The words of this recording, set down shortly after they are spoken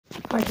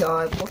Hi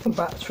guys, welcome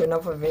back to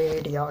another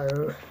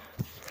video.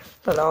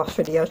 The last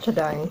video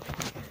today.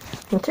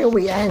 Until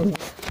we end,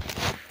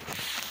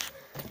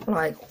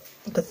 like,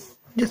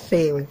 the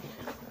series.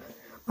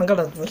 I'm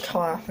gonna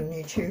retire from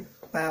YouTube.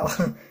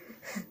 Well,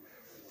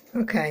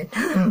 okay.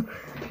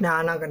 No,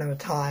 I'm not gonna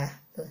retire.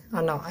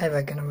 I'm not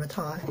ever gonna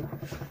retire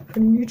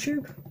from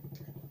YouTube.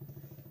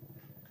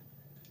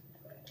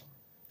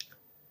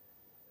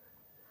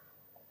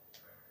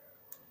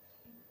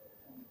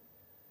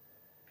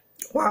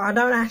 Well, I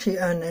don't actually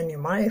earn any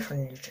money from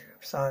YouTube,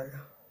 so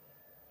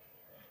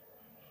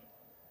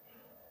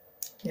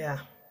yeah.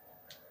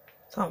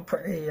 So I'm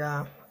pretty,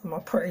 I'm a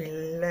pretty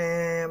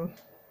lame.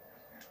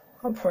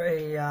 I'm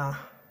pretty, yeah,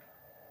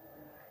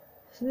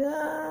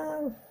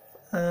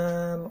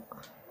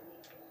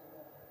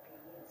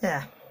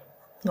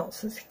 not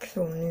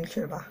successful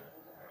YouTuber.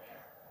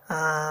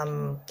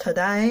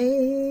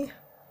 Today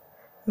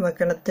we're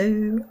gonna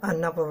do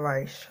another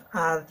race.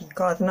 As you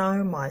guys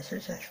know, my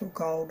successful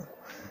goal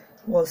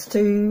was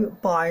to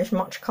buy as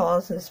much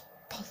cars as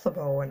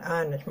possible and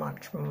earn as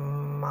much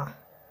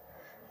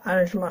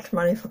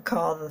money for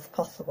cars as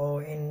possible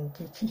in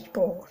GT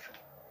Sport.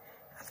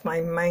 That's my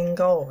main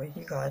goal, as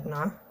you guys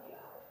know.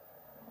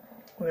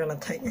 We're gonna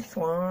take this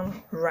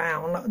one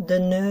round the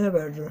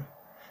Nürburgring.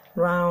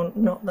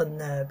 Not the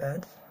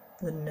Nürburgring,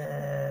 the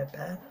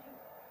Nürburgring.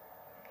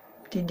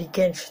 Did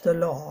against the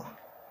law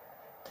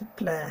to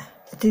play.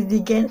 It is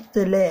against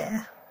the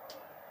law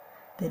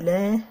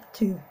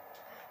to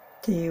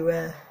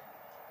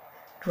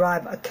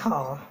drive a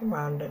car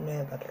around the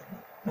Nürburgring.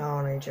 No,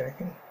 I'm only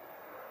joking.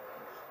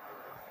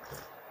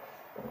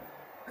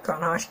 Got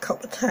a nice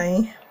cup of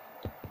tea.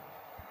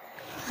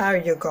 How are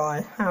you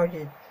guys? How are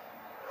you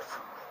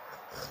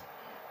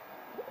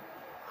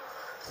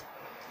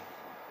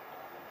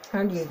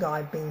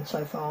guys been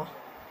so far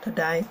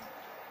today?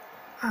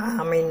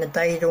 I mean, the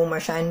day's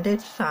almost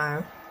ended,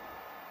 so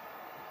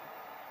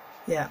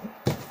yeah.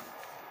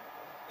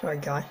 Sorry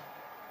guys.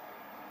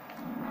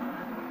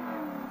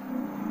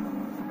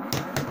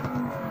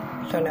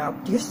 Turn it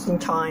up just in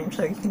time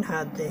so you can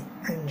hear the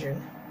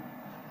engine.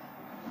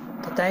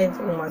 The day's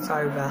almost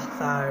over,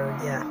 so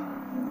yeah.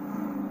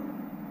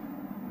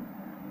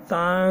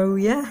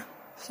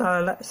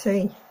 So let's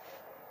see.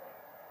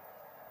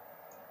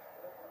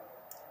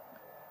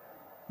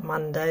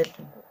 Monday,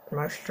 the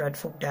most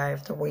dreadful day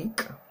of the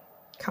week,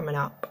 coming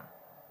up.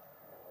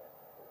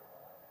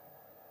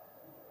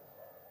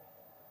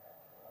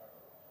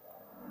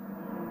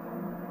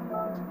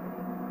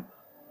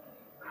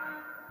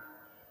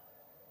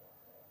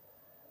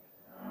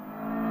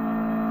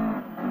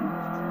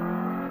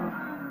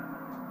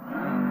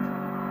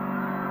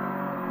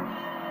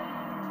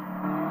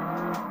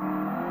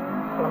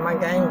 My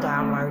game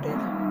downloaded.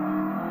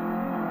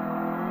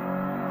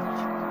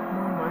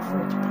 My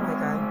free-to-play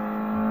game.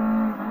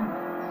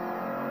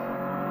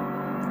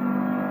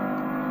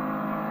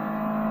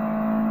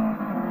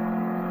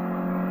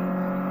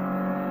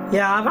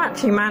 Yeah, I've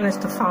actually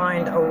managed to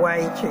find a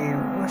way to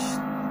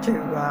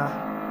get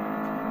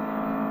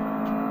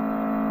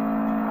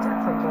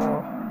some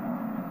more.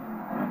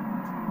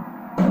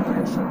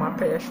 It's on my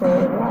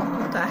PS4.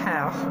 What the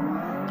hell?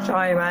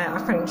 Sorry, mate. I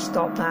couldn't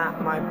stop that.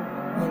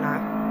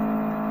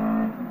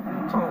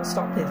 Can't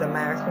stop these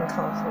American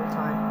cars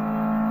sometimes.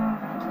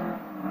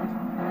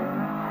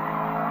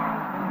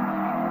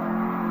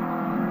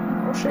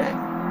 Oh shit.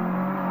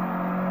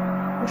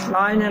 It's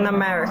lying an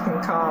American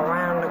car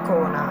around the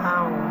corner.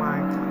 Oh my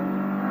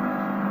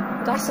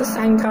god. That's the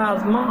same car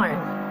as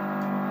mine.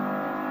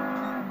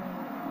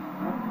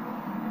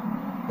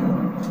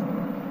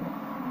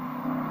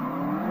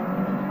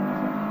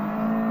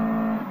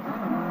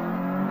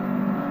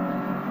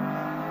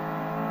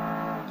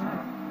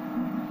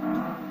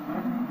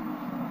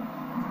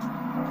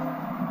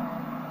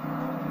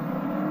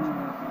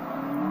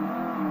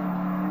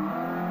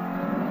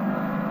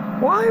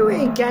 Why are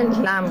we against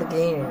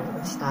Lamborghinis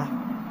and stuff? I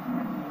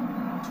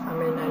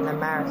mean, an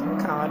American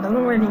car. It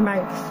doesn't really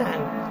make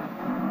sense.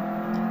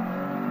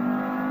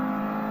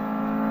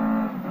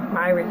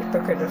 Maybe it's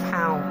because of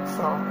how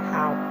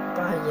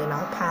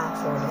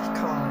powerful this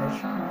car is.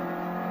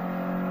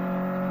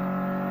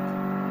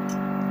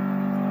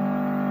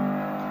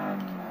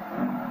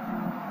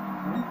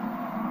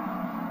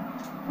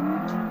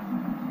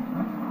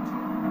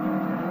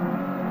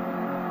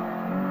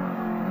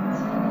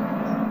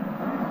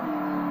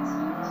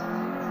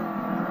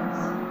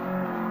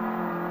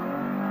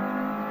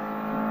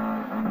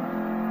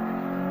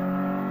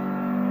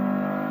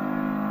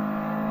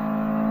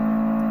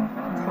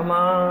 Come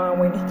on,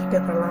 we need to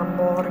get the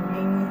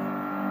Lamborghini.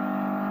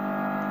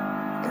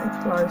 Get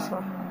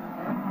closer.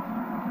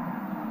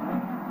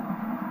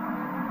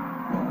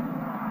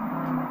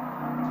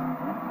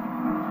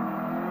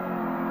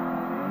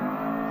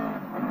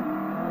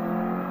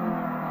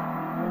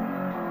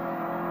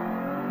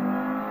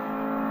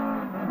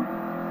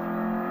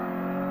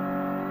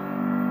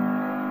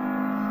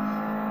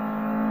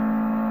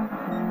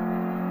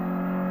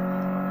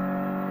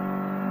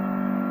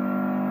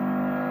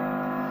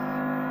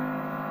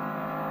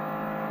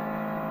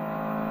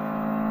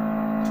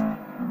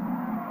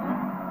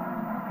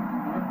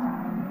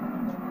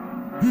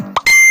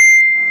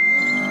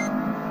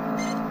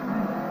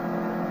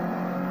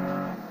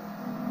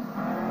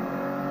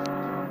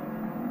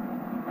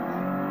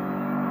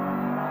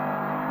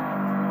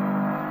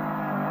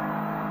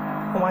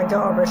 Oh my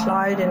god, we're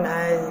sliding,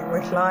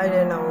 we're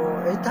sliding,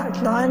 or is that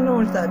sliding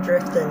or is that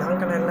drifting? I'm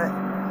gonna let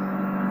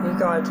you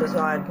guys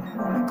decide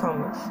in the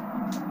comments.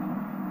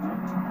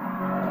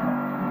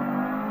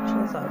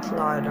 Is that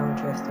slide or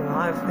drifting?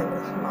 I think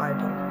it's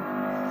sliding.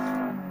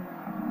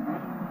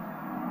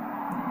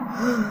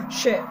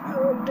 Shit,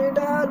 oh, did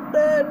I?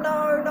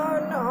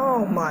 No,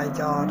 oh my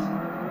god.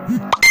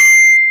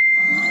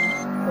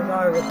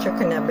 I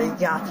overtook a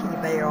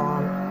Bugatti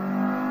Veyron.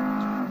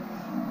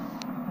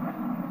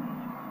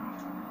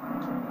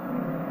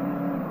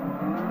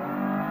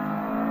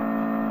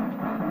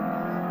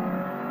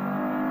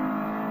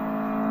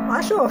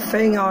 I saw a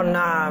thing on,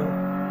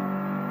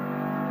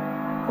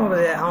 what was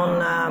it,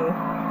 on,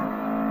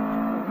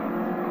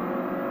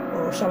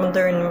 or someone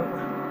doing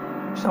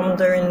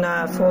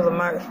for the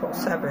Motorsport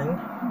 7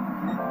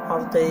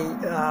 of the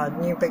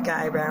new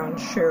Bugatti Veyron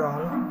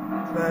Chiron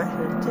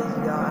versus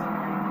the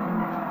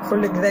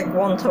Koenigsegg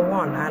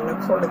 1-to-1, and the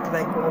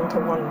Koenigsegg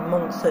 1-to-1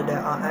 monstered it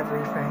at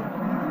everything.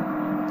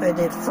 They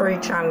did 3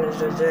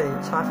 challenges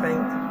each, I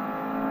think.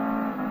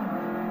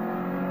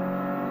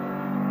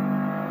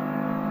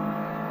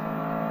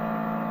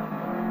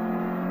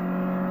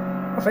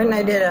 I think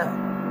they did it,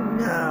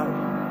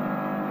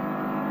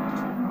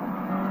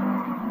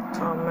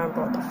 can't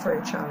remember what the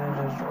 3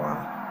 challenges were.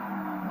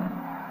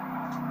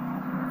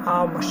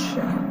 Oh my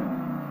shit.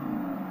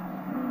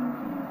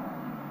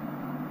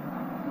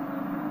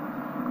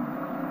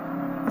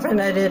 I think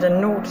they did a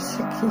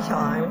 0-to-60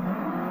 time,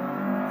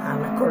 and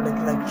the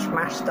Koenigsegg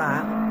smashed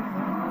that.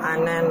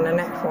 And then the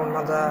next one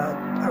was a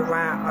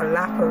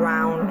lap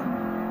around,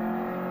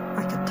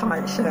 like a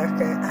tight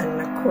circuit, and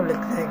the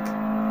Koenigsegg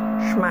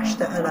smashed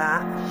it at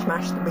that,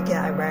 smashed the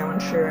Bugatti Veyron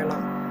Chiron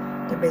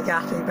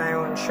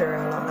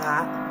like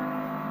that.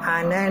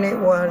 And then it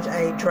was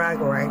a drag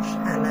race,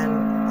 and then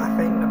I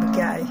think the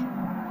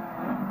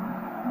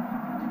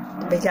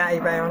Bugatti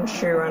Veyron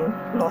Chiron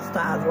lost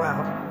that as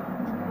well.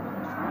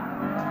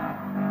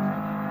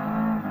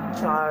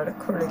 So the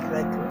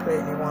Koenigsegg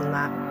completely won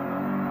that.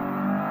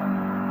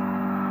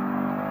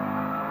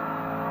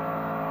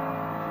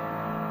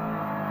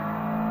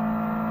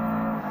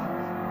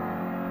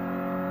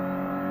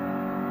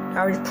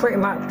 I was pretty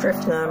much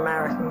drifting an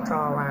American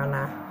car around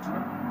there.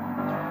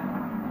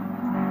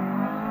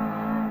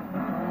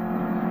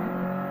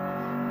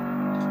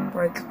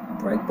 Brake.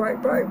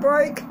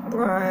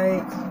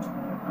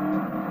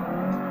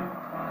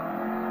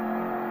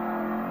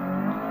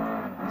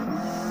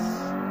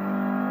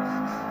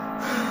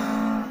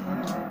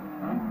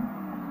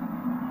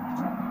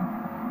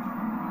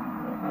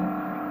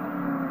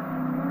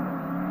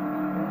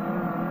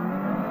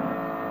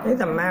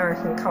 These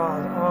American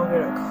cars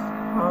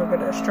are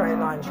good at straight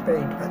line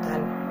speed, but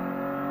then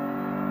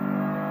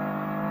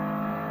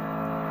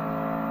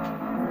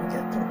when you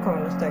get to the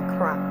corners, they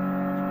crap.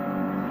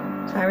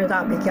 Same as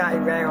that Bugatti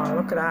Veyron,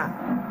 look at that.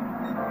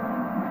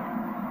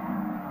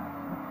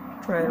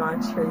 Straight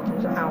line speed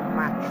is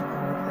outmatched and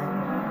everything.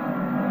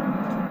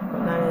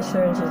 But then as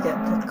soon as you get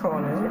to the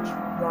corners, it's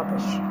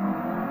rubbish.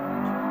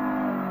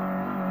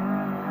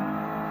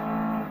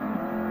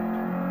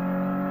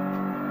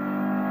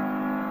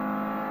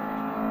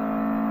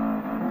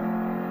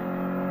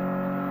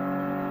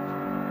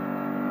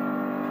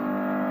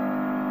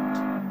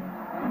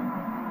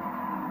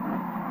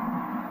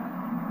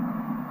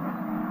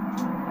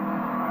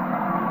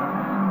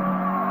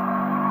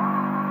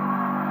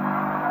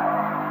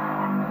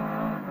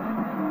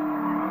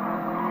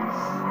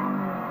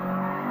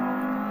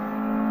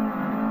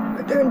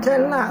 Doing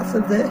 10 laps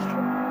of this.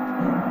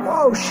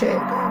 Whoa,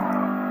 shit.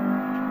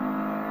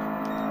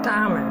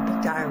 Damn it,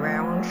 Bugatti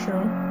Veyron,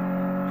 sure.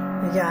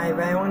 Bugatti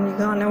Veyron, you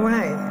got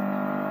away.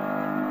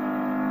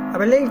 I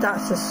believe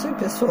that's the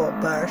Super Sport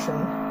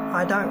version.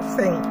 I don't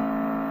think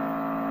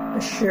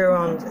the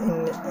Chiron's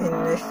in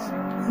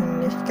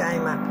this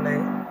game, I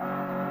believe.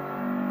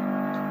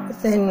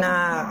 It's in,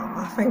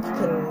 I think it's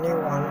in the new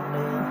one,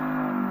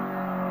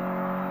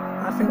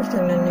 I think it's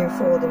in the new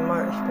Ford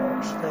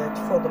Motorsport, the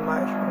Ford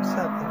Motorsport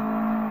 7.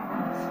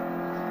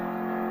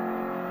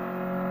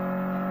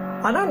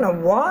 I don't know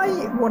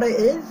what it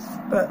is,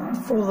 but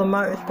Ford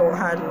Motorsport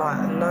had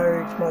like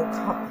loads more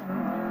cars.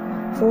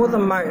 Ford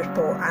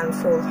Motorsport and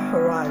Ford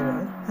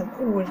Horizon have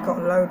always got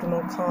loads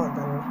more cars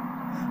than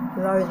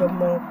loads of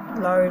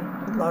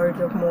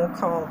more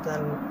cars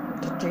than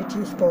the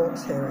GT Sport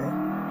series.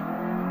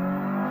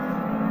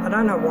 I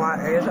don't know why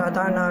it is. I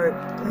don't know if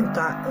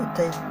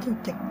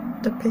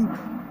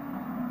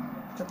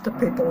the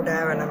people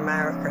there in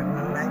America,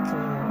 and they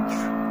can.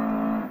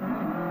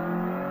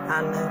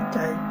 And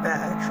they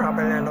better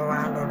travelling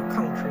around all the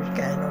countries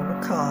getting all the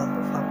cars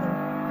or something.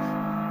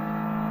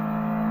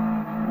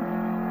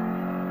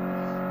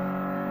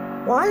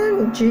 Why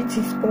hasn't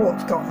GT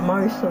Sports got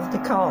most of the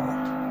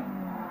cars?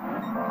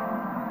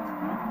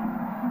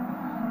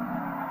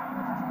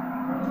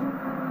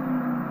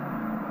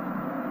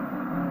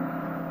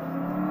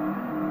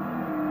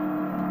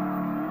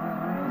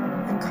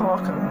 And car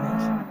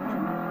companies.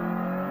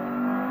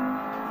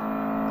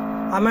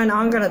 I mean,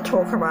 I'm going to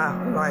talk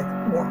about like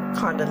what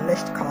kind of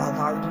list cars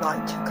I would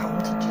like to come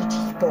to GT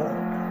Sport.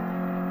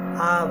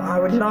 I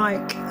would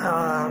like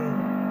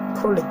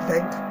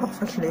Koenigsegg,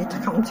 obviously, to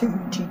come to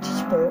GT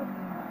Sport,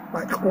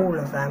 like all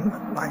of them,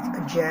 like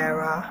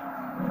Agera,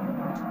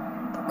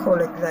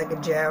 Koenigsegg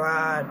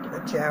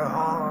Agera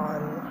R,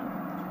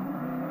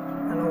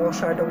 and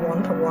also the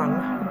 1-to-1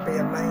 would be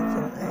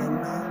amazing in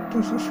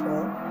GT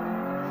Sport.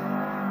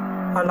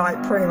 I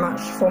like pretty much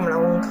Formula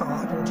 1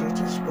 cars in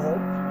GT Sport.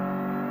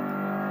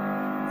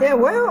 Yeah,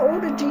 where are all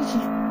the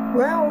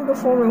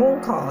Formula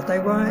 1 cars? They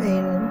were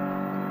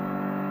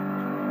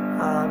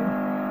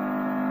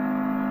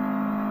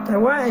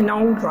in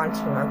old Gran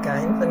Turismo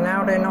games, and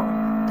now they're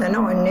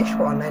not in this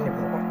one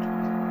anymore.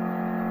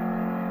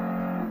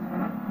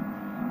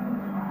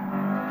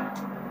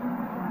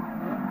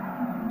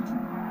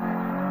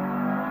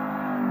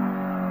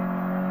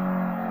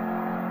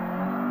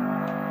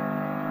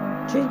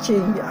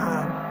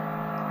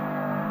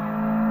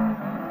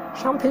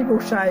 Some people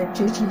say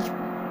GT.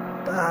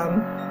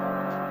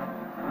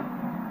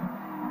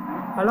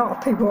 A lot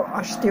of people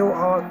are still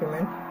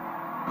arguing.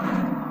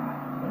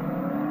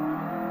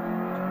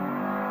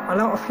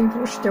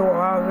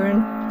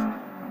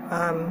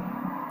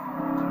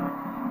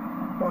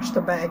 What's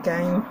the better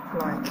game?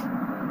 Like,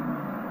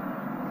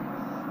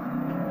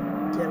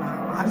 you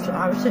know,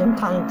 I've seen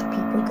tons of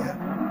people get,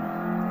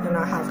 you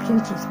know, have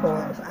GT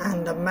Sports,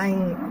 and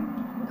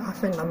I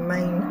think the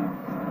main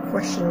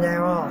question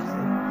they're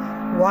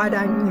asking, why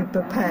don't you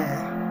prepare?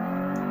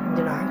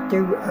 You know,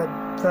 do a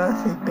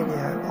versus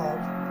video of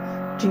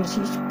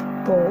GT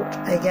Sport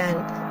again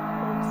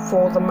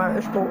for the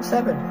Motorsport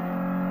 7.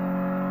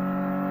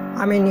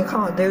 I mean, you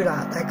can't do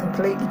that, they're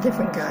completely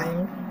different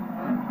games.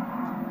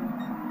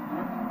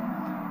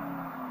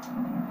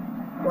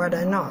 Well,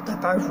 they're not, they're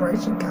both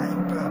racing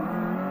games, but,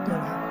 you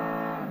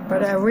know,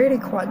 but they're really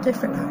quite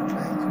different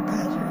actually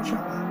compared to each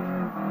other.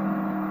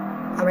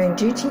 I mean,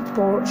 GT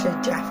Sports is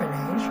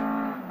Japanese,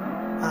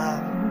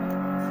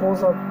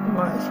 Forza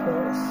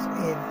Motorsports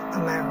is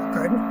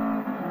American.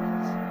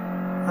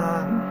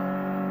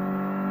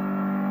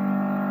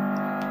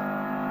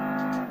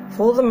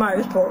 Forza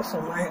Motorsports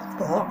on my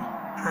Xbox,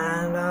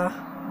 and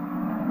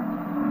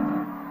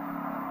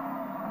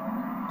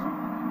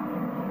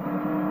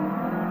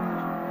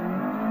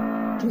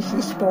GT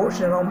Sports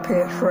is on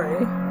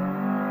PS3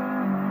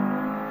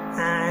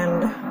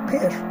 and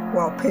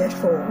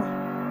PS4.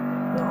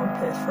 Not on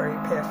PS3,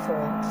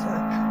 PS4. So,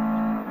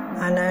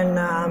 and then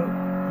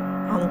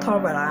on top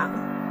of that,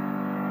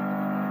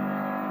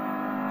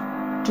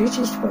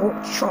 GT Sport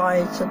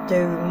tries to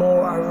do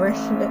more a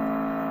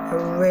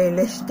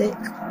realistic,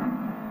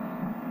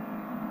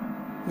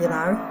 you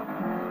know.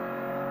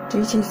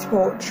 GT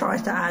Sport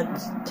tries to add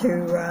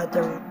to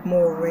the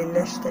more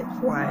realistic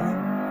way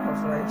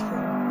of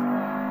racing.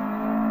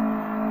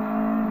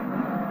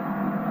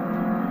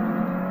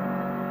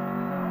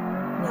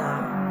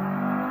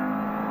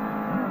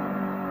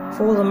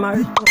 Forza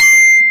Motorsport 7.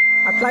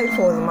 I played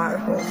Forza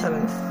Motorsport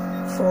 7,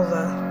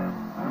 Forza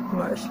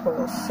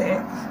Motorsport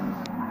 6.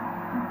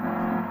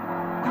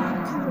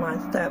 My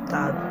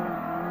stepdad.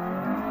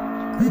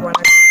 When I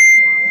got to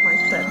France, my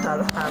stepdad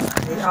had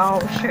oh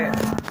shit.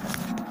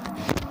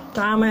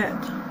 Damn it.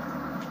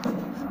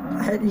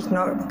 I hate these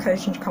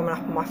notifications coming up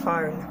on my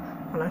phone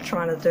when I'm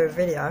trying to do a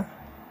video.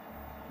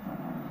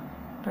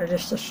 They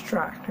just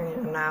distract me,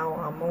 and now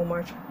I'm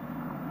almost.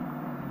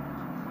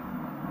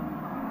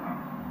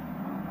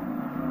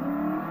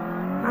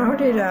 How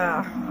did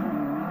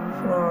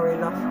Ferrari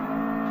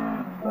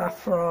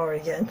LaFerrari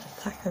get into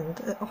second?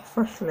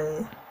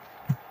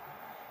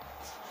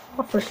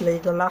 Obviously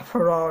the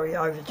LaFerrari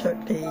overtook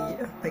the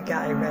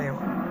Bugatti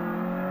Veyron,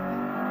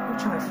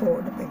 which I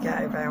thought the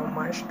Bugatti Veyron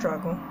might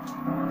struggle.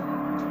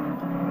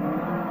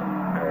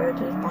 There it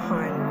is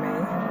behind me.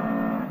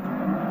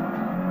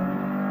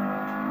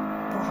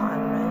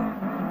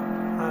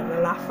 The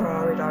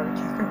LaFerrari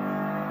overtook her.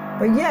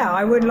 But yeah,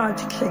 I would like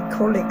to see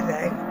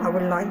Koenigsegg. I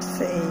would like to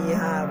see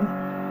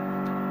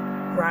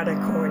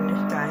Radical in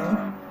this game.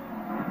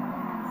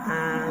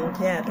 And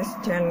yeah,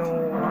 just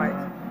general, like,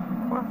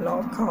 quite a lot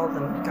of cars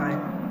in this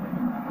game.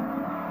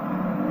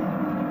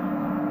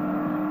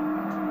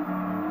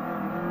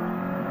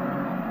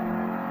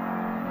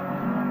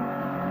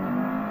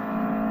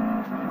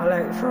 I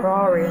like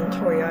Ferrari and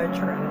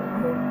Toyota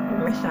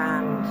and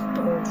Nissan,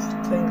 all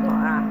things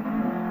like that.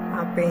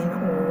 I've been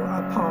all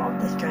a part of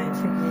this game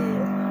for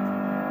years.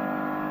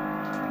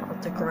 Part of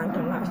the Grand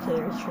National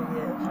series for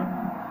years.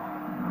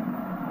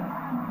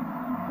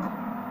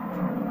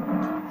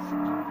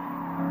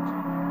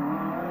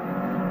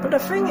 But the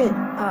thing is,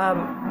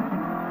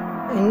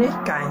 in this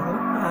game,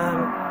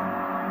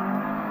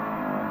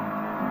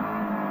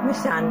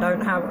 Nissan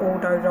don't have all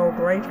those old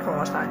race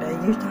cars like they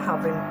used to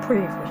have in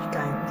previous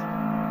games.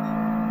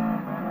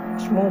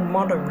 It's more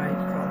modern race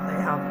cars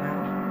they have now.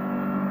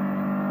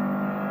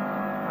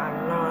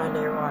 No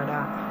idea why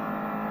that.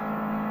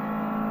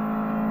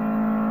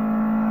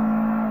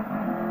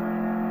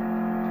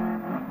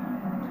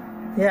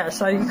 Yeah,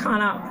 so you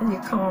can't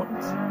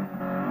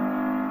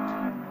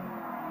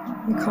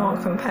You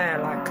can't compare,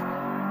 like,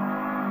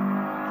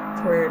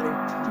 really,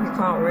 you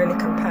can't really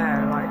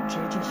compare, like,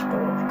 GT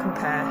Sport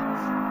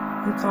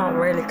you can't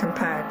really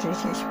compare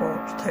GT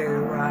Sports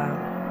to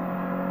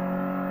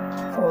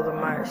Forza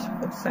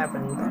Motorsport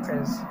 7,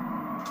 because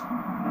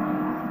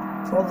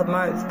Forza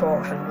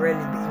Motorsport has really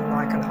been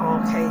like an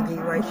arcadey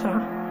racer,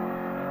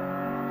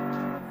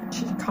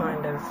 which is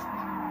kind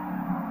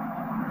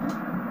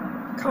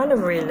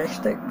of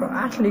realistic, but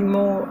actually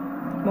more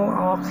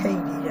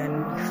arcadey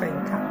than you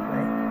think,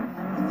 actually.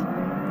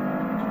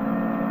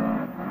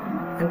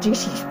 And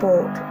GT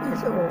Sport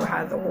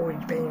has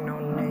always been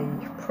on the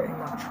pretty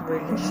much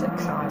realistic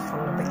side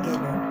from the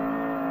beginning.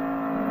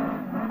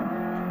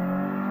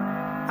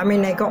 I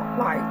mean, they got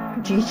like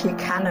GT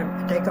Academy,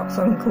 they got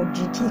something called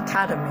GT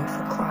Academy,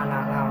 for crying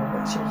out loud,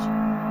 which is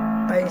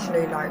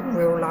basically like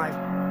real life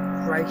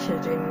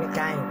races in the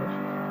game.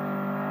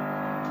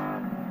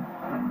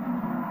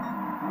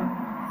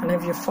 And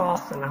if you're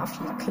fast enough,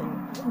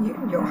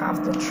 you'll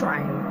have the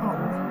train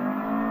on.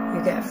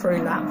 You get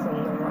 3 laps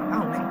on the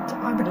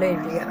I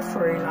believe you get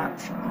 3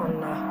 laps on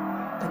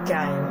the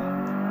game,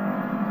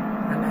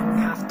 and then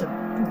you have to,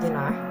 you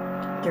know,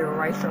 do a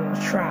race on the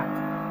track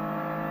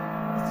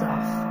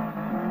stuff.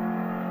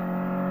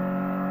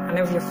 And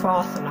if you're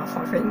fast enough,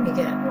 I think you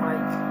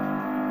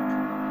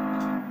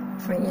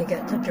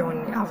get to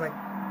join the other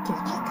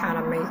GT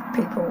Academy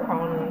people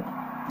on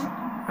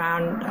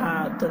around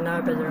the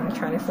Nürburgring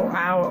 24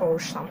 hour or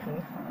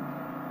something.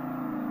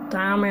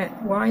 Damn it,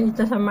 why is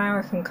this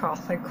American car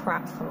so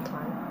crap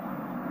sometimes?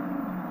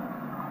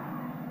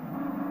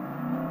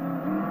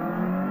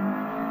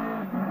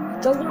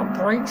 It does not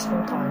brake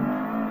sometimes.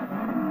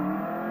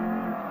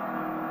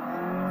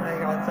 There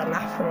goes the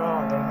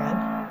LaFerrari again.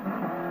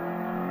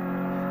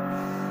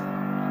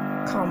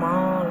 Come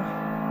on.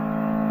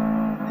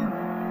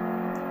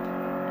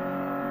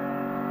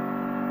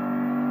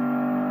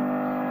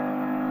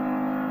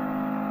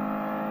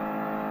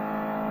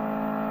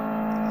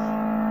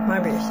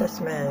 Maybe it's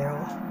just me,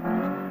 or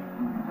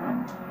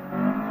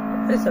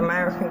this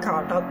American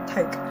car does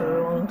take a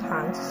long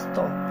time to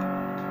stop.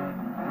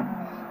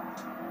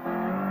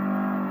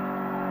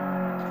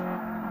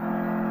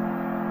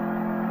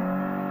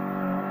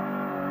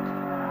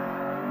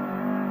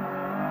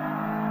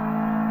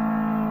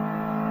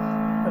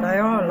 But they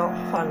are a lot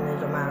of fun,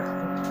 these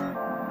American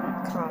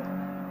cars.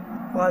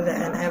 Well,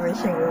 in every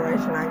single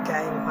race in that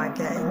game I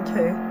get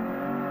into,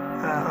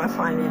 I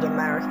find these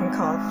American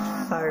cars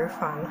so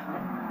fun.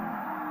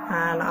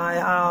 And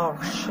oh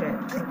shit,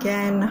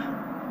 again,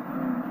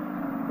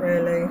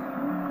 really?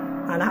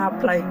 And I have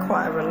played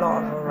quite a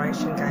lot of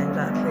racing games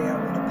actually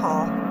over the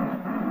past.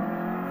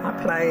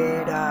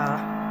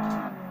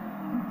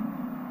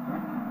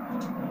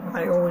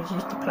 I always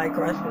used to play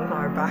Gran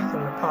Turismo back in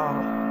the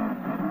past.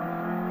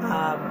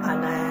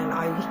 And then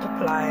I used to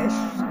play,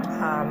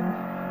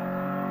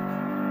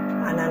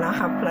 and then I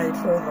have played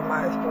Forza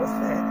Motorsport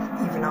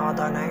 6, even though I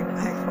don't own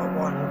Xbox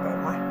One, but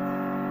my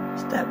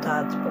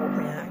stepdad's bought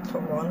me an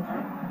Xbox One.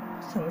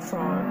 It's in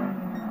France.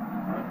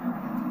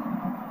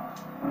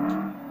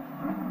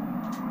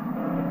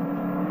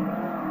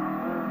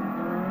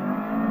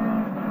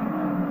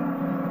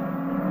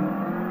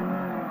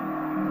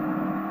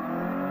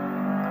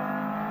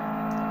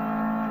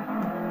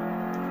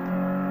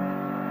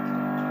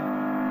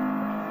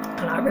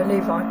 And I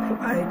believe I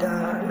played,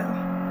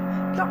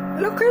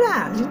 look at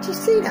that, did you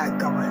see that,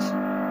 guys?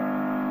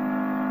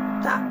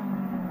 That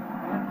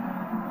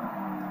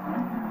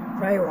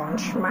Ray1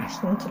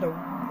 smashed into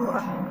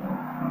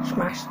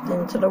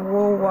the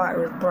wall while it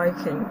was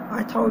braking.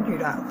 I told you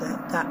that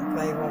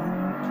Ray1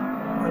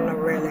 on a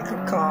really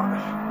good car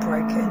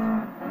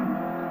braking.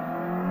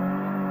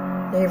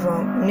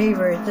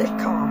 Neither is this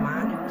car,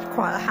 man. It's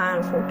quite a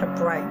handful to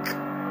brake.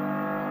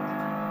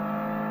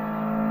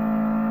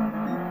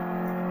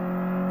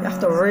 You have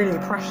to really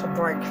press the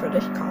brakes for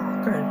this car,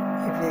 because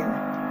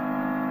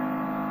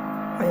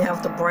you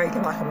have to brake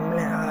like a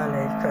minute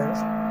early,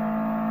 because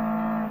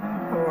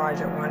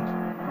otherwise it won't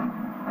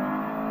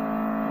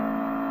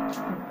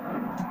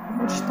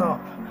stop.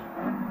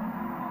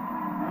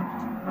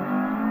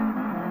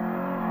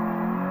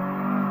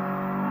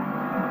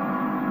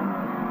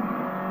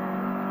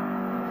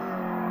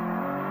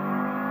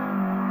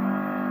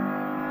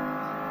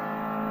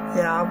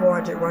 Yeah,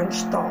 otherwise it won't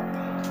stop.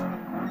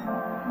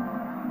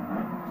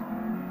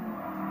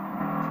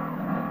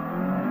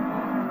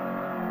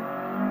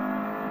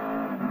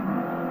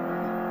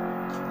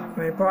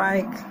 We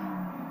brake.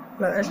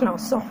 Look, it's not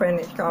stopping,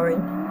 it's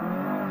going.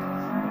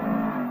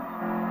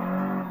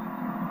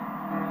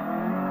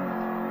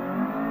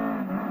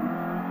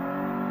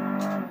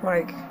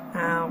 Brake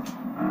now.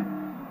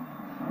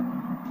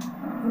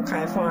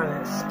 Okay, finally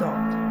it's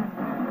stopped.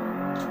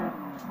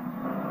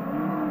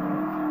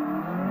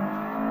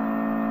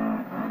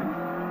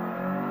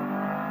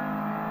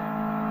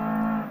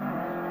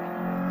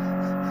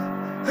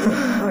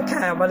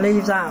 Okay, I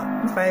believe that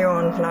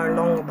Ray1's no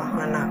longer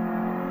behind that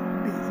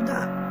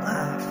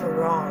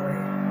Ferrari.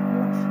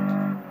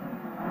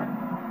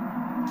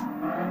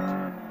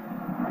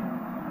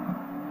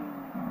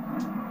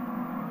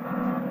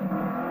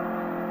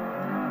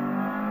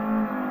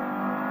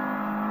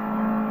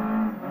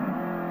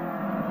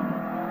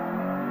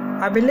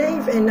 I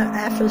believe in the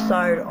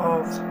episode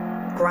of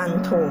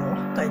Grand Tour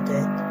they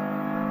did,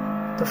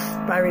 the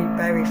very,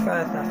 very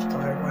first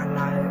episode when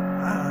they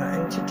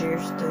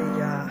introduced the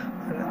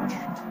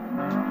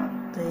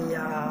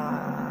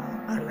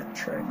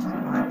electric,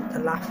 like the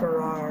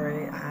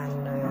LaFerrari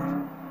and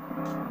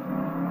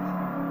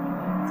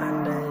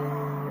the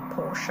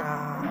Porsche,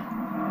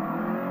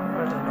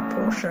 what is it, the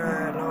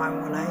Porsche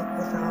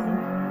 918 or something,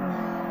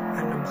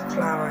 and the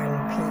McLaren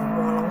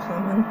P1 or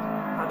something.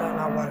 I don't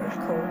know what it's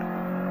called,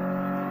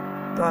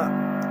 but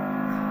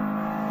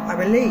I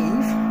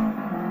believe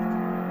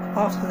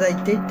after they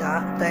did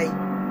that, they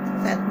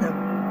set the,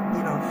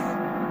 you know,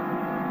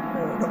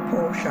 the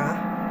Porsche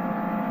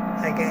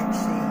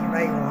against the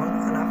Veyron,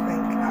 and I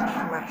think it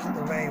smashed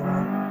the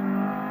Veyron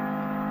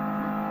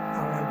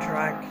on a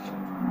drag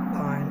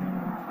line.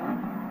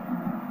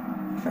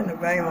 I think the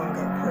Veyron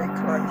got pretty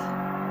close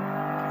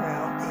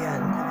at the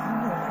end,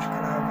 almost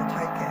going to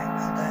overtake it,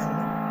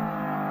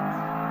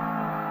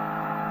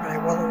 but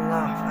it wasn't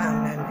enough, and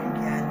then in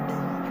the end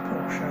the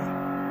Porsche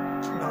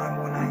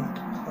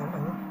 918 or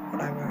something,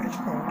 whatever it's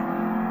called,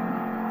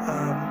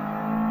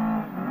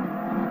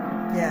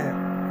 yeah,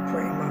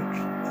 pretty much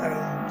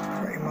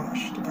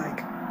like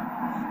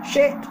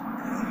shit,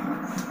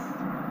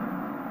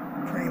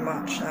 pretty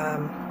much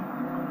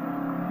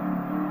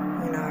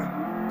you know,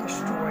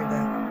 destroyed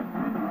it,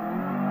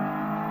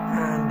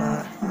 and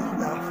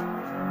stuff.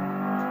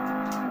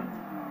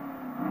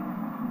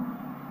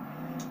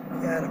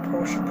 Yeah, the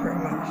Porsche pretty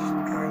much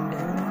owned it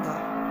and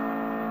stuff.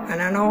 And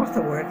then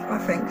afterwards, I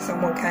think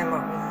someone came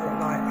up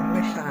with like a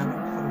Nissan or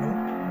something.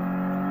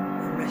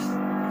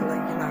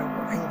 Like, you know,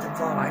 in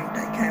Dubai,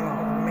 they came up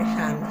with a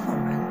Nissan or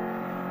something,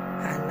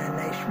 and then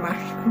they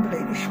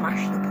completely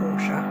smashed the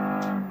Porsche.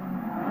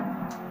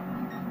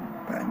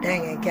 But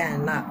then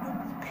again, that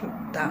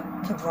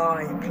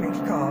Dubai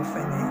police car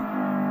thingy,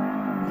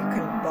 you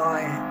couldn't buy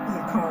it.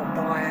 You can't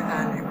buy it,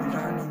 and it was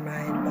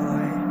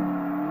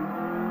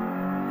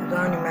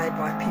only made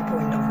by people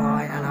in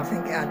Dubai, and I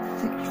think it had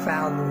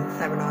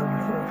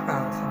 6,700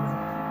 horsepower or something.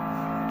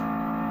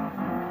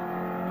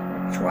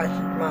 Twice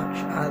as much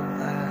as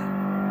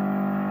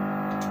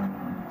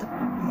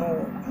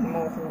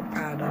more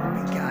horsepower than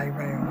the big guy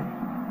Veyron.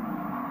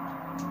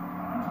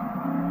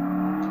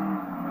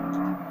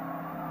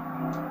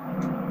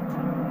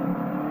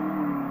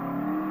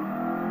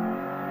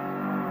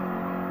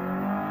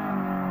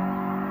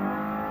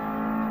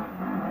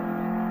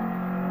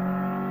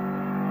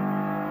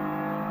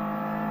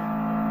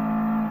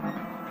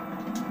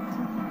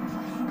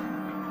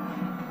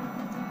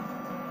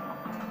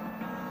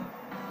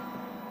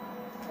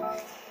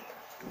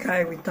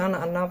 Okay, we've done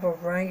another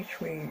race.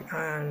 We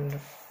earned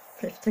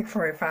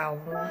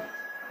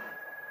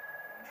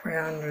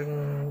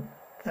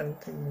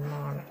 53,370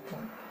 minus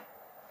points.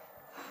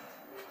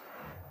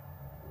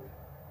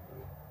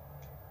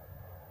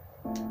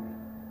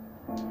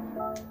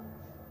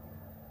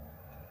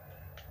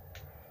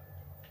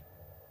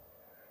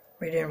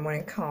 We didn't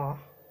win a car,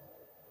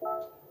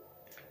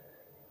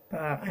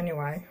 but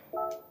anyway.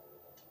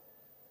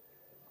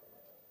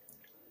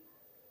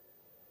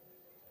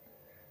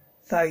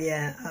 So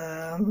yeah,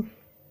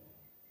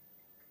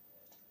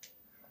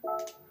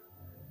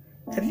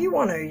 if you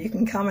want to, you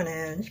can come in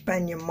here and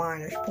spend your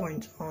minus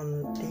points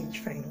on these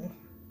things.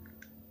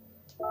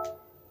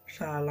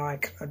 So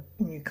like a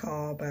new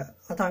car, but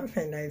I don't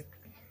think they've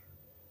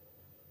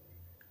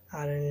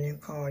added a new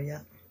car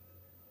yet.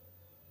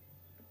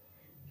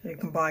 So you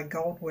can buy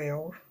gold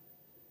wheels.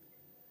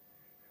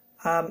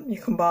 You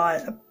can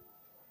buy,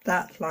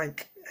 that's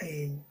like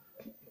a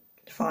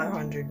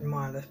 500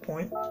 minus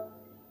point.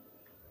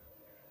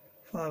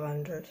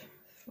 500,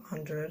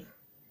 100,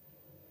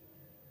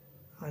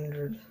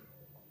 100.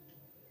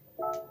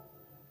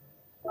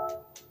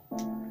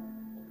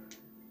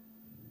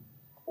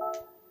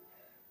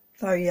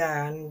 So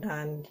yeah,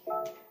 and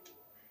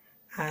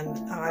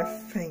I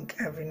think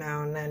every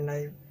now and then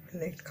they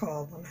release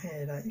cars on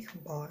here that you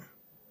can buy.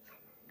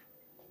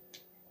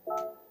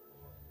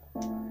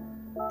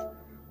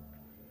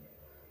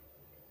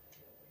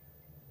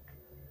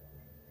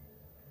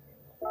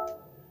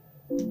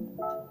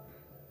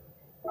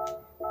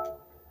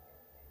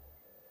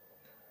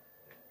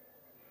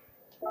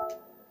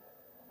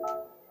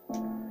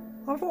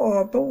 I thought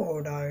I bought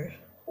all those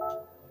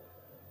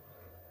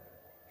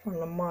from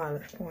the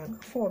mileage point. I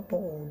thought I bought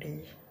all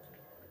these.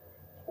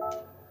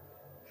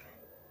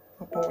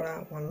 I bought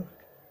that one.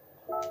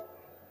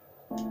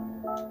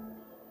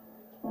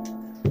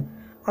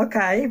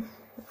 Okay,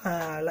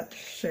 let's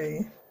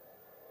see.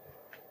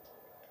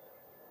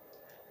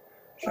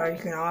 So you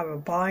can either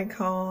buy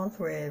cars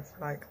with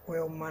like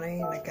real money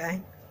in the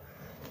game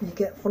you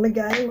get from the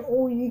game,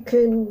 or you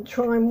can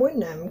try and win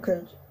them,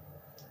 because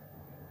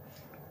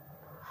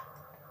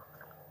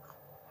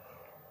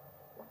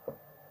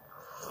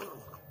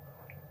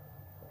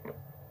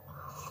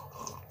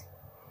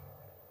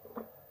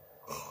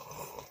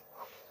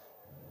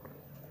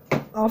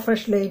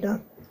obviously the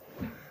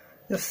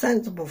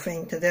sensible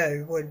thing to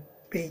do would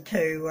be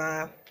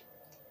to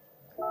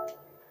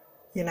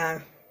you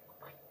know,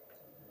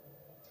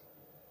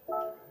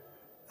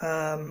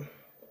 but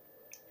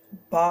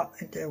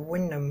to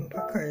win them,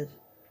 because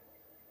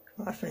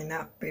I think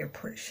that'd be a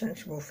pretty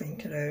sensible thing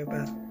to do,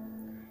 but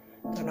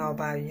I don't know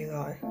about you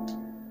guys.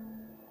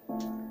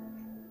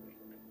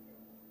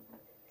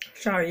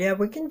 So yeah,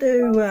 we can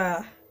do,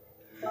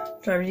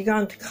 so if you go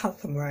into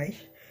custom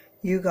race,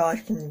 you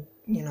guys can,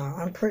 you know,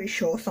 I'm pretty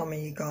sure some of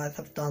you guys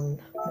have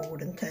done more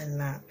than 10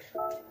 laps,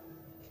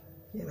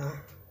 you know.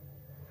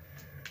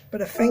 But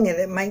the thing is,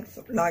 it makes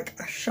like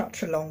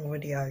such a long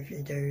video if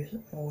you do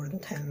more than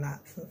 10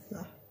 laps and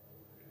stuff.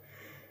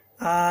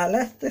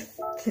 Let's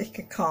just take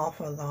a car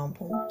for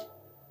example.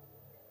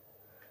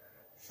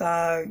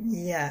 So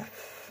yeah.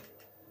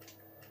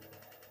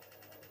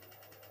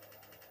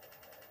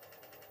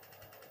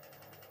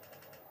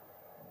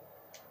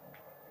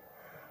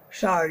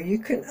 So you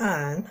can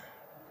earn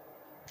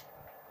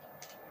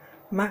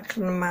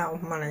maximum amount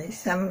of money,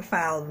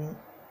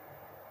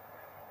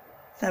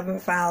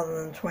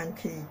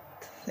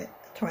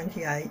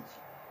 7,028.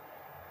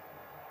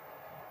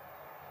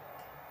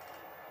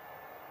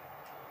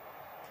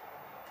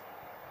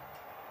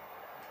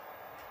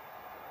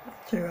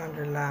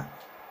 200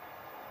 laps.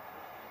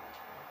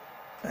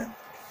 Let's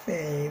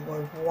see,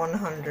 with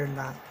 100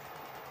 laps.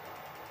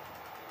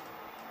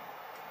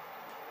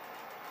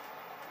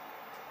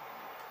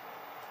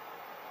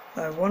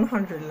 So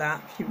 100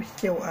 laps, you would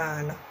still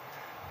earn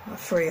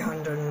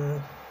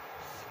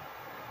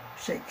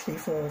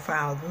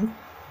 364,000.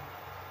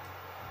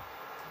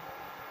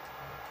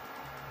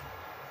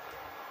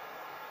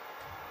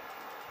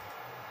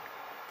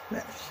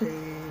 Let's see,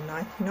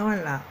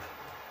 99 laps.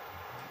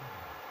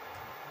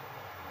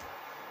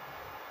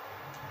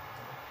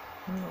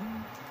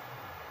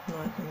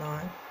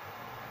 99.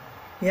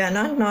 Yeah,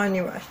 99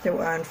 you still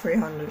earn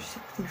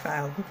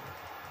 360,000.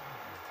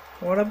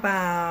 What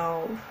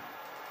about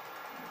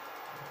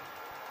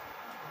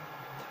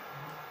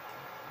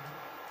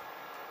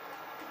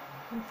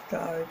let's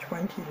go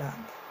 20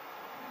 laps.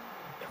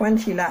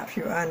 20 laps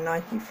you earn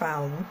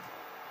 90,000.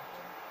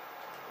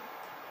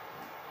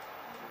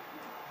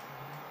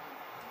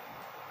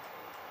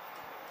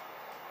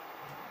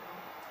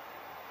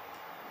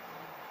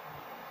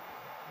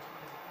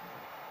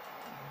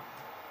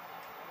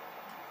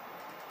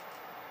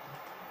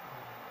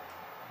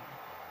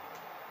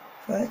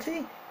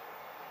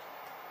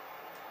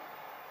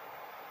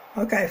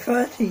 Okay,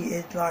 30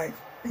 is like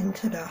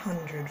into the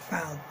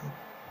 100,000.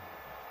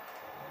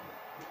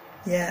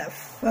 Yeah,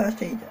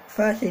 30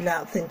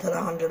 laps into the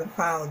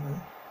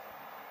 100,000.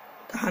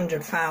 The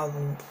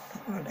 100,000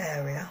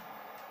 area.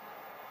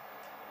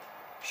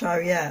 So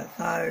yeah,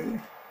 so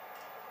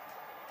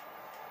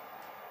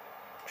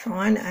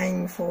try and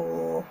aim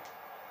for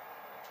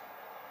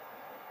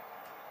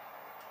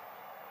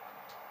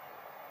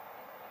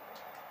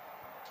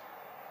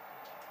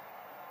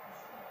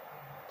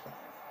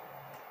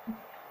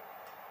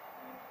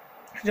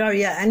so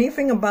yeah,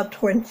 anything above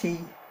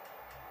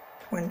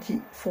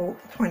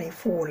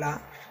 24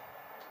 laps,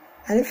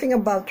 anything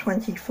above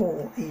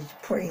 24 is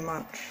pretty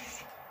much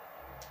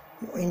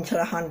into the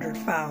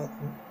 100,000,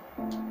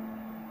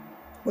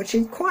 which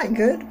is quite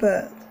good,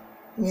 but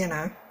you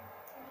know,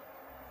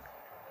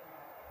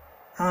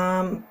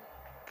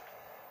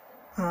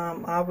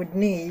 I would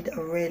need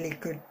a really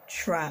good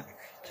track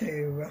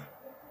to,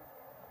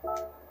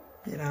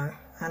 you know,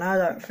 and I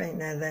don't think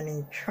there's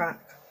any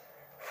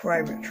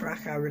favourite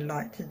track I would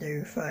like to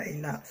do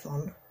 30 laps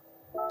on.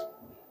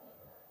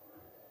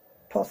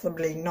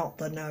 Possibly not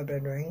the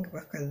Nürburgring,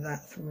 because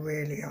that's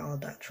really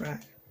hard, that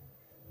track.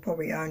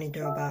 Probably only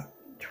do about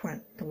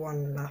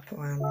 21 lap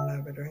around the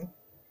Nürburgring.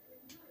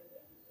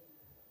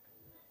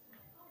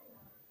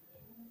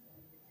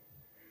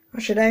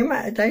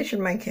 They should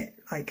make it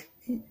like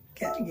you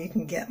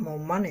can get more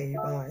money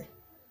by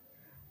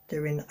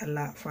doing a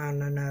lap around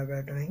the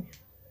Nürburgring.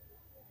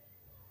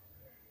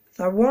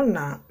 So one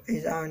lap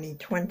is only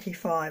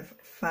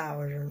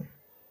 25,000.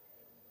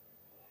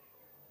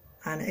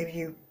 And if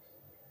you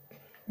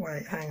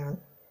wait, hang on.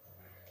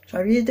 So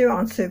if you do it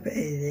on super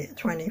easy, it's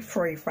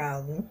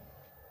 23,000.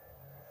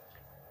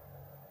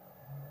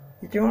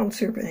 You do it on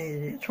super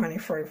easy, it's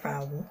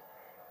 23,000.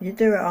 You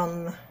do it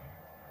on,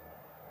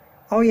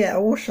 oh yeah,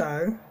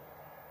 also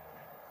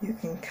you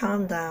can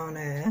come down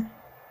here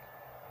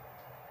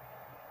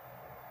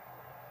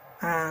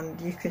and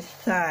you could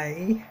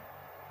say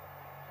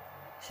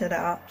set it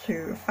up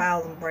to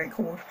 1,000 brake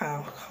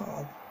horsepower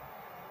car.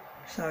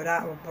 So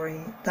that would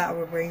bring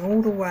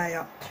all the way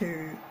up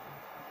to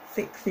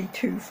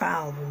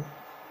 62,000.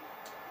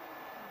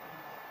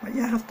 But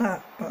you have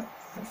that, but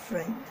I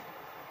think,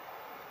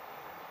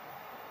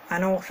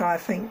 and also I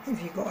think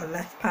if you've got a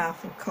less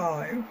powerful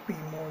car, it would be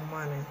more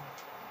money.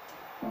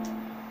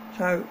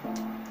 So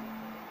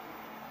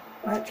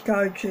let's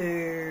go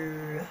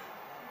to,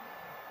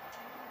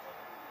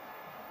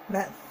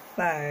 let's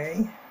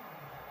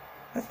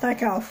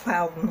take out a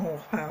 1,000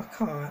 horsepower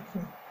car.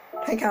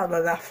 Take out the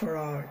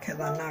LaFerrari, because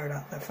I know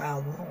that's a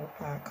 1,000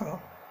 horsepower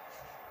car.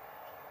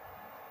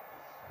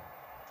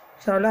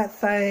 So let's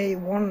say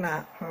one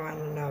lap around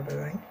the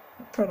Nürburgring,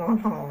 put on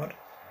hard,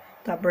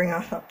 that brings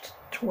us up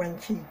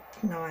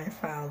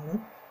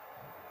 29,000.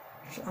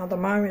 So at the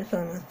moment it's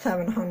on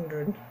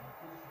 700.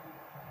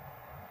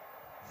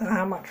 So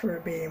how much would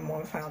it be in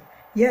 1,000?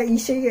 Yeah, you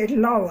see it's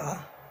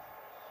lower.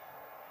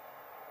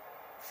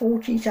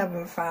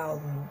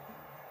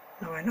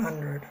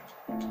 47,900.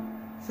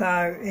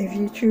 So if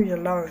you choose a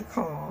lower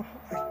car,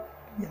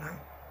 you know,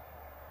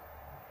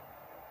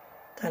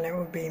 then it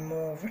would be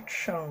more of a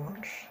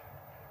chance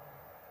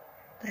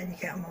that you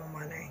get more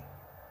money.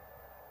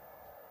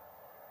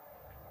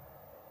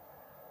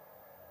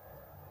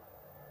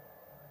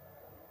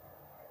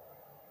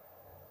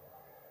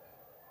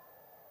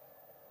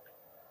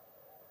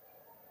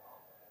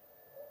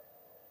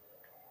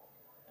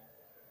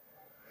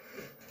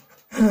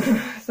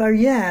 So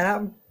yeah,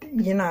 that,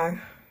 you know,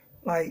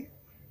 like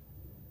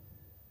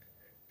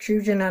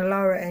choosing a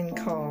lower end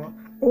car,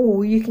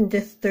 or you can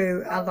just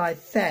do, as I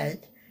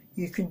said,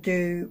 you can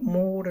do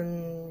more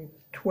than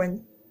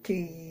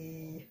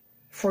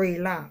 23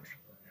 laps.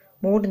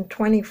 More than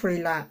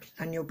 23 laps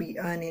and you'll be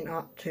earning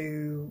up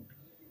to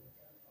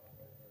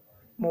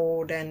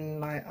more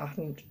than like up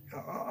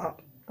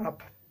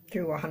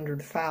to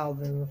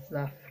 100,000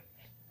 left.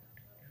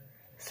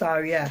 So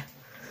yeah,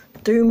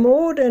 do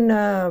more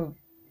than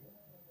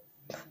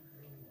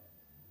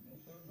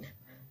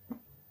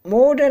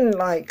more than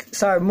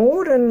 23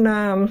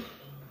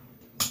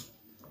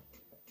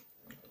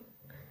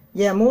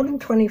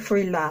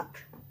 laps.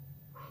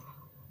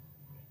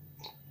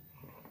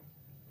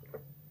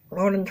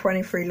 More than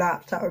 23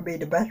 laps, that would be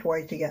the best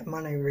way to get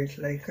money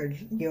recently, because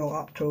you're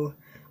up to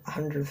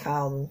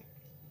 100,000.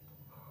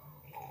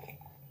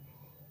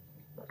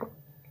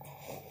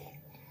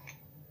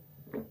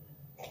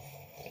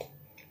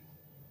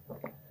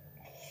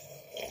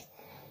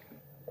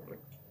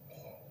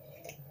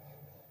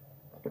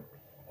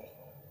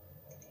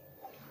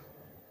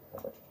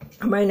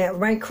 I mean, it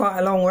may quite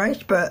a long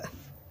race, but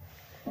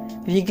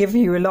it give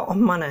you a lot of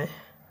money.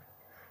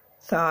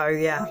 So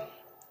yeah.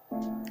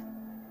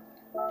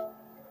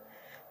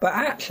 But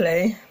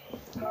actually,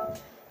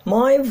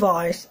 my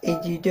advice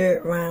is you do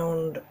it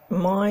round.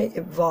 My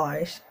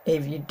advice,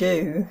 if you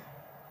do,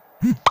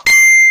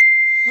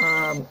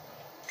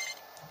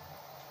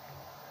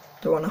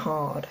 doing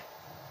hard,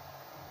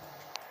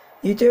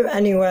 you do it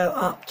anywhere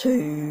up to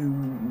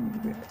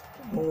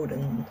more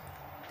than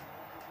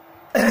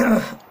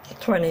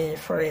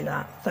 23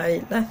 laps.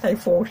 So let's say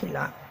 40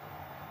 laps.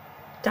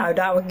 So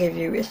that would give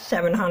you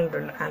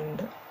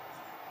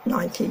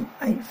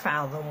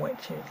 798,000,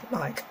 which is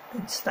like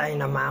an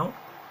insane amount.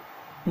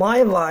 My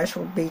advice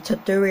would be to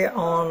do it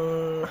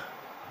on,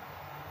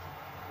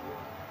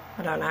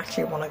 I don't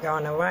actually want to go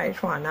on a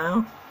race right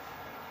now.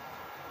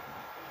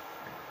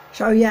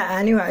 So yeah,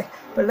 anyway,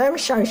 but let me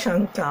show you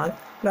something, guys.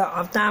 Look,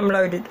 I've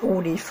downloaded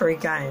all these 3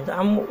 games,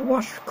 and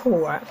what's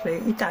cool actually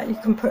is that you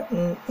can put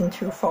them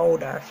into a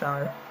folder.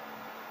 So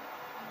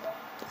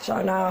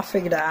now I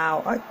figured it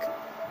out. I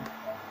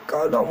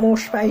got a lot more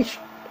space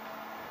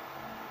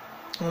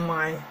on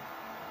my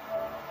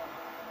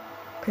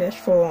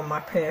PS4 and my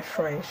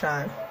PS3,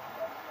 so,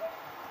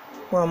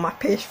 well, my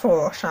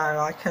PS4, so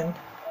I can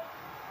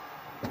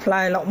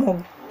play a lot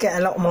more, get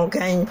a lot more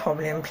games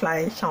probably, and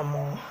play some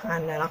more,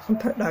 and then I can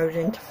put those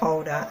into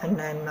folder, and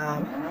then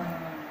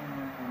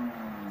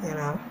you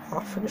know,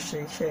 off for the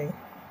CC.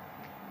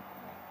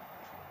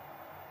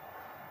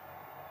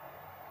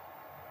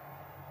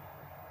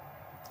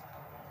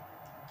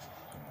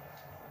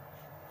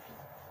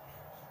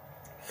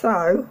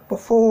 So,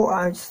 before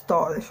I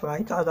start this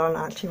race, I don't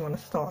actually want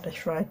to start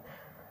this race.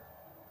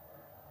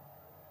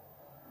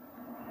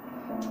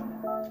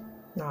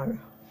 No.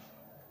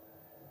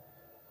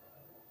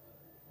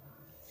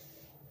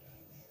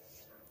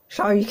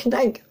 So you can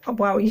take,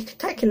 well, you can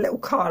take a little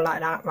car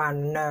like that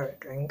around the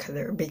Nürburgring, because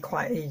it would be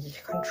quite easy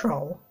to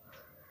control.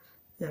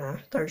 You know,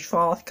 those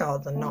fast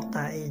cars are not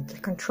that easy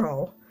to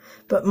control.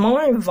 But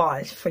my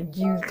advice for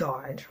you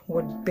guys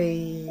would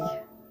be,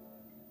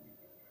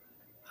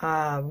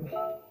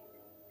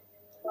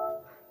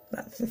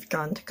 let's just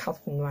go into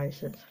custom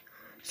races.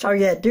 So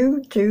yeah,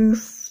 do the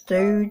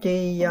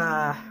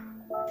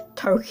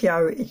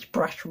Tokyo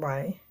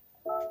Expressway,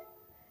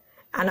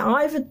 and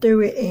either do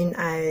it in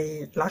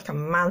a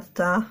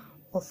Mazda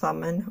or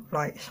something,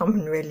 like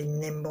something really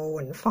nimble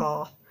and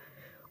fast,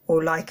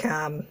 or like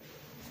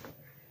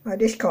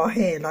this car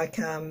here, like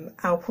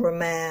Alfa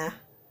Romeo,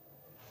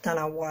 don't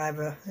know,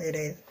 whatever it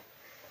is.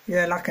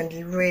 Yeah, like a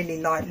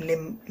really light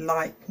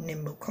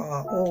nimble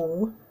car,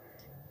 or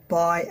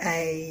buy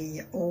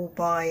a or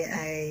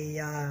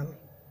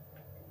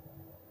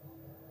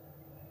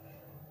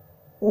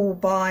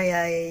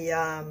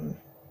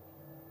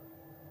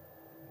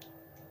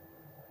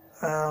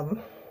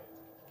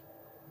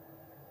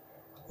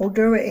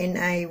do it in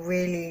a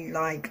really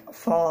like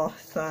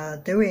fast,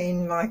 do it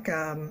in like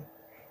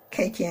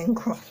KTM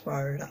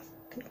Crossbow, that's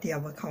the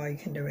other car you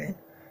can do it in.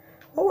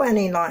 Or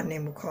any light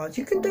nimble cars.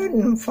 You can do it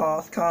in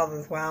fast cars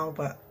as well,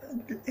 but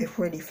it's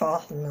really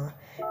fast and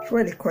it's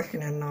really quicker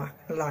than a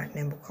light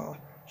nimble car.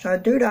 So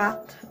do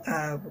that,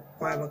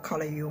 whatever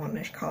colour you want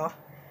this car.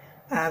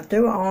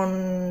 Do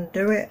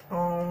it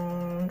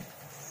on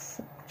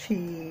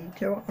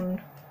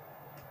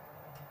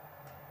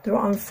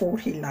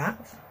 40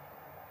 laps.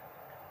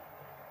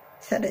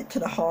 Set it to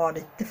the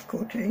hardest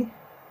difficulty.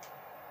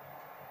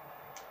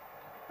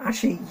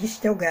 Actually, you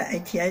still get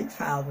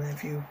 88,000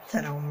 if you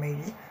set it on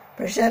medium.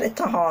 But set it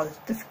to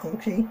hardest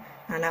difficulty,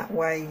 and that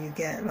way you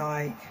get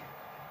like...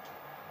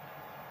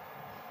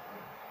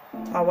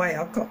 Oh wait,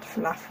 I've got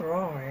the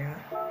LaFerrari.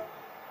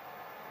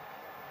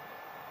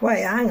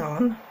 Wait, hang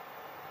on.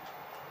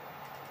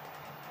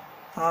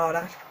 Oh,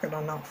 that's good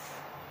enough.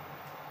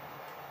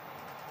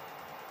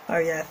 Oh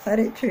yeah, set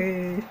it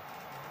to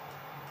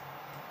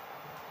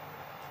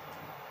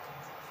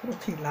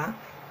 40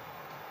 laps.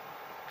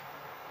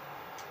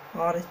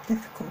 Hardest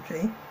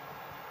difficulty.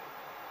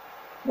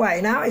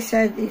 Wait, now it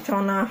says it's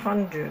on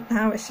 100.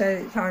 Now it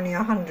says it's only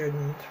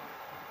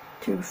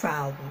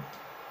 102,000.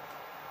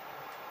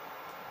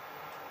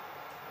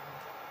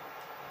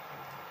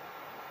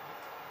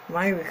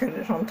 Maybe because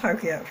it's on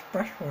Tokyo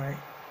Expressway.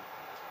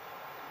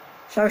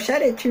 So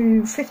set it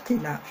to 50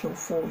 laps or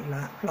 40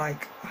 laps,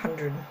 like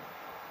 100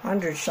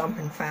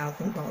 something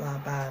thousand, not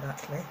that bad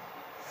actually.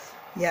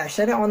 Yeah,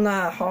 set it on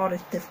the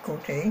hardest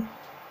difficulty.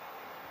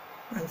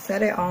 And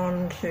set it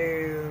on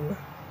to,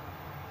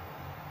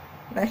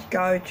 let's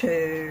go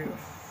to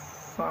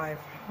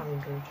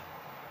 500.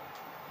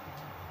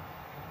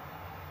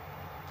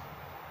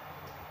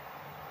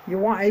 You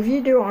want, if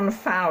you do it on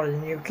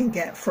 1,000, you can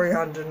get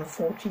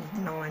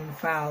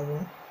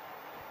 349,000,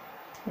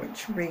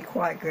 which would be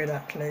quite good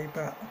actually,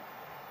 but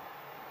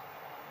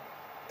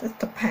just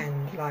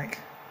depends. Like,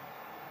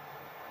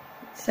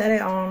 set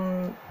it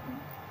on.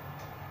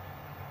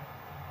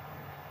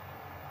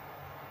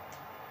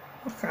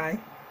 Okay,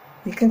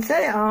 you can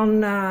set it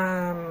on.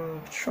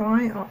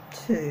 Try up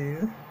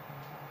to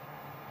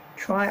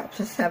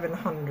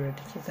 700,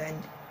 because then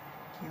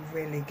you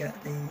really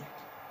get the.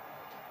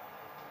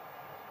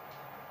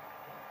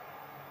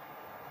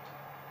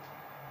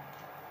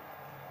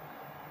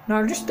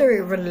 No, just do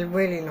it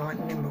really like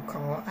nimble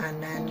car,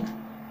 and then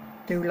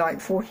do like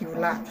 40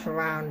 laps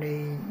around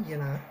the, you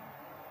know,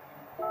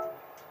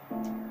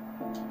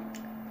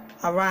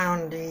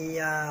 around the.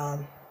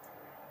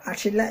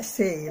 Actually, let's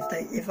see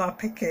if I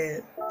pick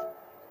a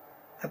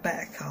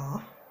better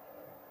car.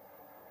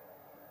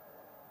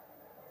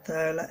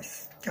 So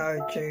let's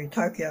go to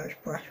Tokyo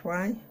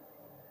Expressway.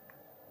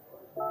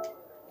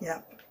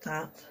 Yep,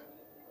 that.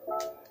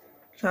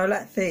 So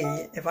let's see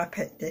if I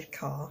pick this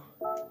car.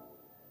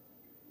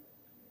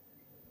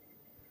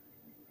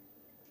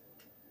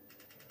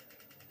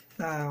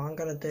 So I'm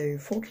gonna do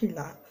 40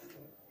 laps.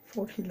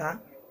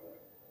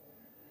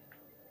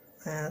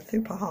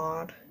 Super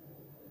hard.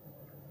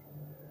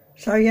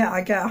 So yeah, I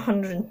get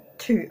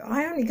 102.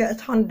 I only get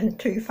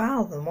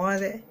 102,000. Why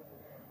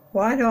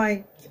do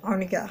I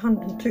only get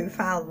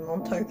 102,000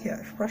 on Tokyo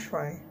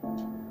Expressway?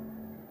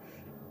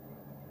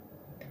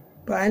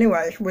 But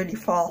anyway, it's really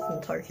fast on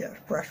Tokyo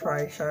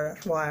Expressway, so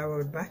that's why I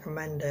would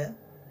recommend it.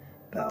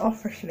 But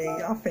obviously,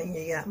 I think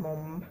you get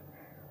more.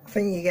 I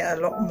think you get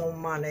a lot more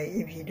money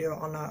if you do it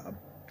on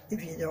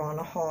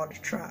a hard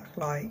track,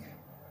 like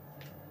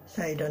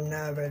say the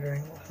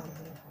Nürburgring or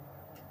something.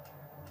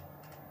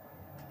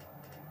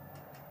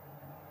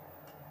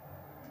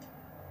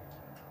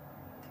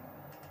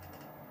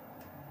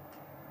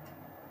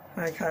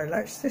 Okay,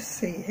 let's just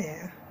see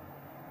here.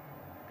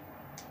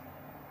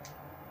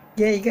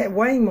 Yeah, you get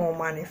way more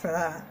money for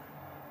that.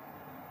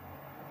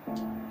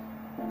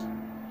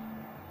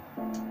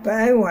 But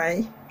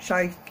anyway,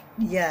 so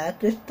yeah,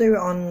 just do it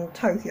on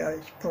Tokyo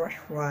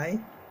Expressway.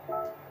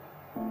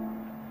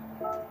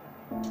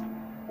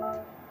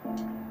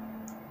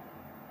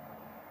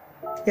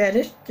 Yeah,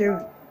 just do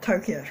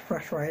Tokyo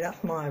Expressway,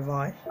 that's my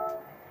advice.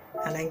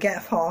 And then get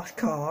a fast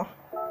car,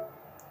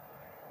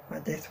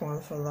 like this one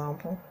for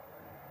example.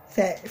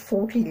 Set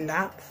 40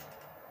 laps.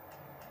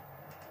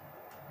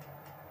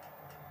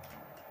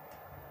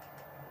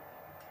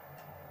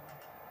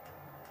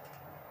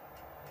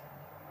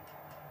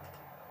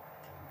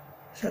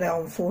 Set it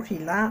on 40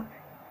 laps.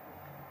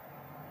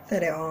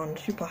 Set it on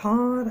super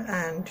hard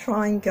and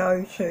try and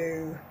go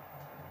to,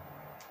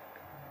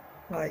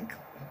 like,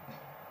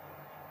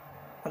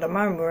 at the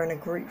moment we're in a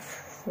Group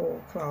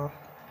 4 class.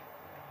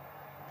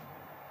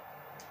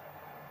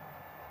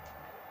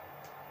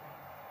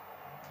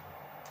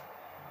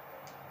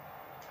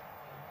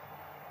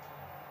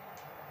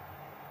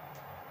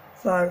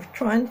 So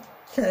try and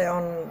set it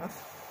on,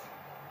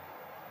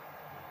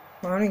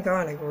 we're only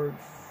going to Group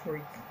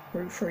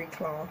 3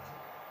 class.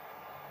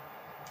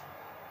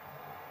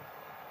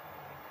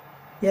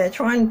 Yeah,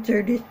 try and do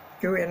it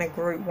in a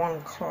Group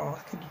 1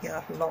 class, because you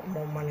get a lot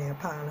more money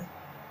apparently.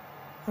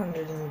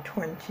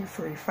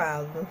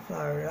 123,000,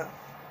 so that's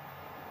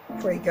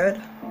pretty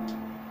good.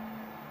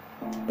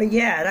 But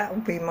yeah, that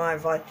would be my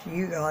advice to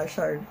you guys,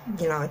 so,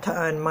 you know, to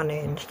earn money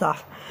and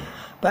stuff.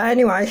 But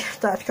anyway,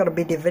 that's got to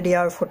be the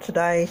video for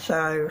today,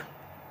 so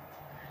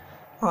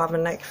I'll have a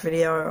next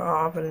video,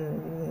 I'll have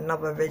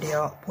another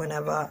video up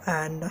whenever,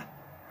 and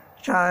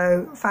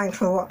So thanks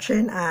for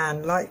watching,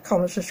 and like,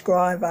 comment,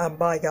 subscribe, and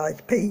bye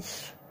guys,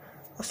 peace.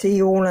 I'll see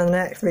you all in the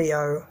next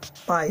video.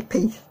 Bye,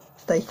 peace,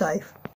 stay safe.